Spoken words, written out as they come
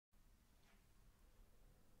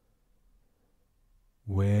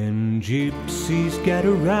Gypsies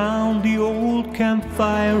gather round the old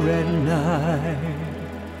campfire at night,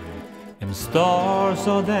 and stars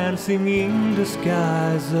are dancing in the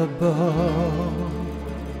skies above.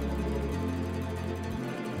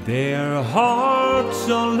 Their hearts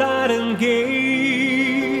are light and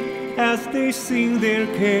gay as they sing their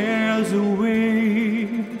cares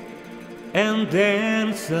away, and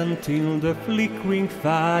dance until the flickering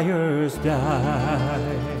fires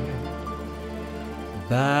die.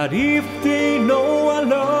 But if they know our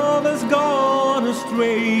love has gone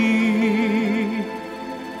astray,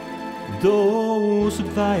 those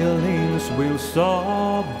violins will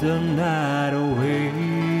sob the night away.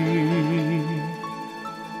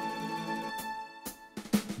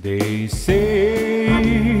 They say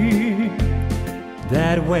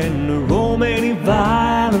that when a Romany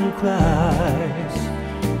Violin cries,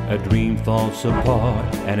 a dream falls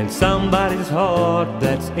apart, and in somebody's heart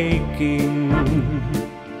that's aching.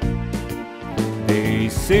 They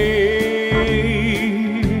say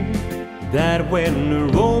that when a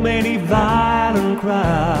Romany Violin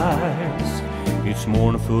cries, it's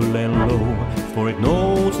mournful and low, for it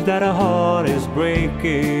knows that a heart is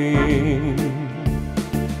breaking.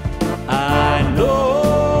 I know,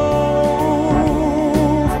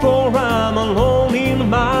 for I'm alone in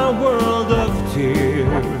my world of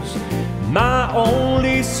tears, my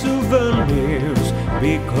only souvenirs,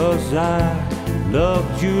 because I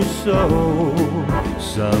loved you so.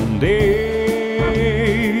 Someday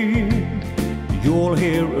you'll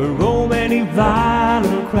hear a Romany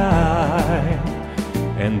Violin cry,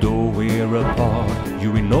 and though we're apart,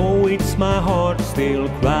 you will know it's my heart still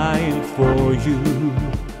crying for you.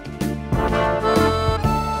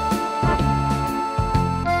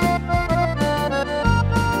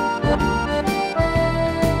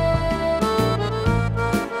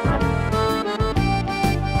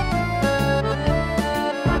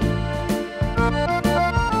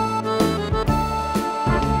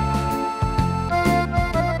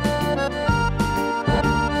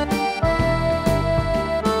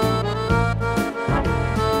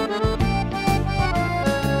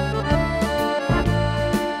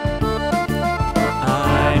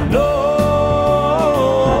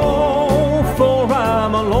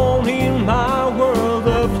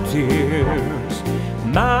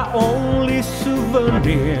 My only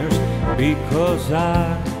souvenirs, because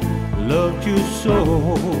I loved you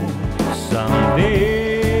so.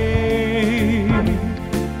 Someday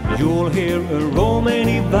you'll hear a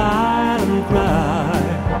Romany Violin cry,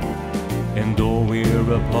 and though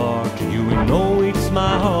we're apart, you will know it's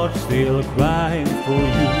my heart still crying for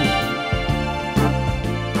you.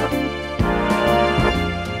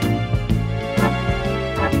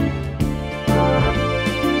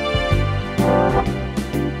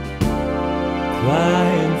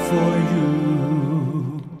 Crying for you.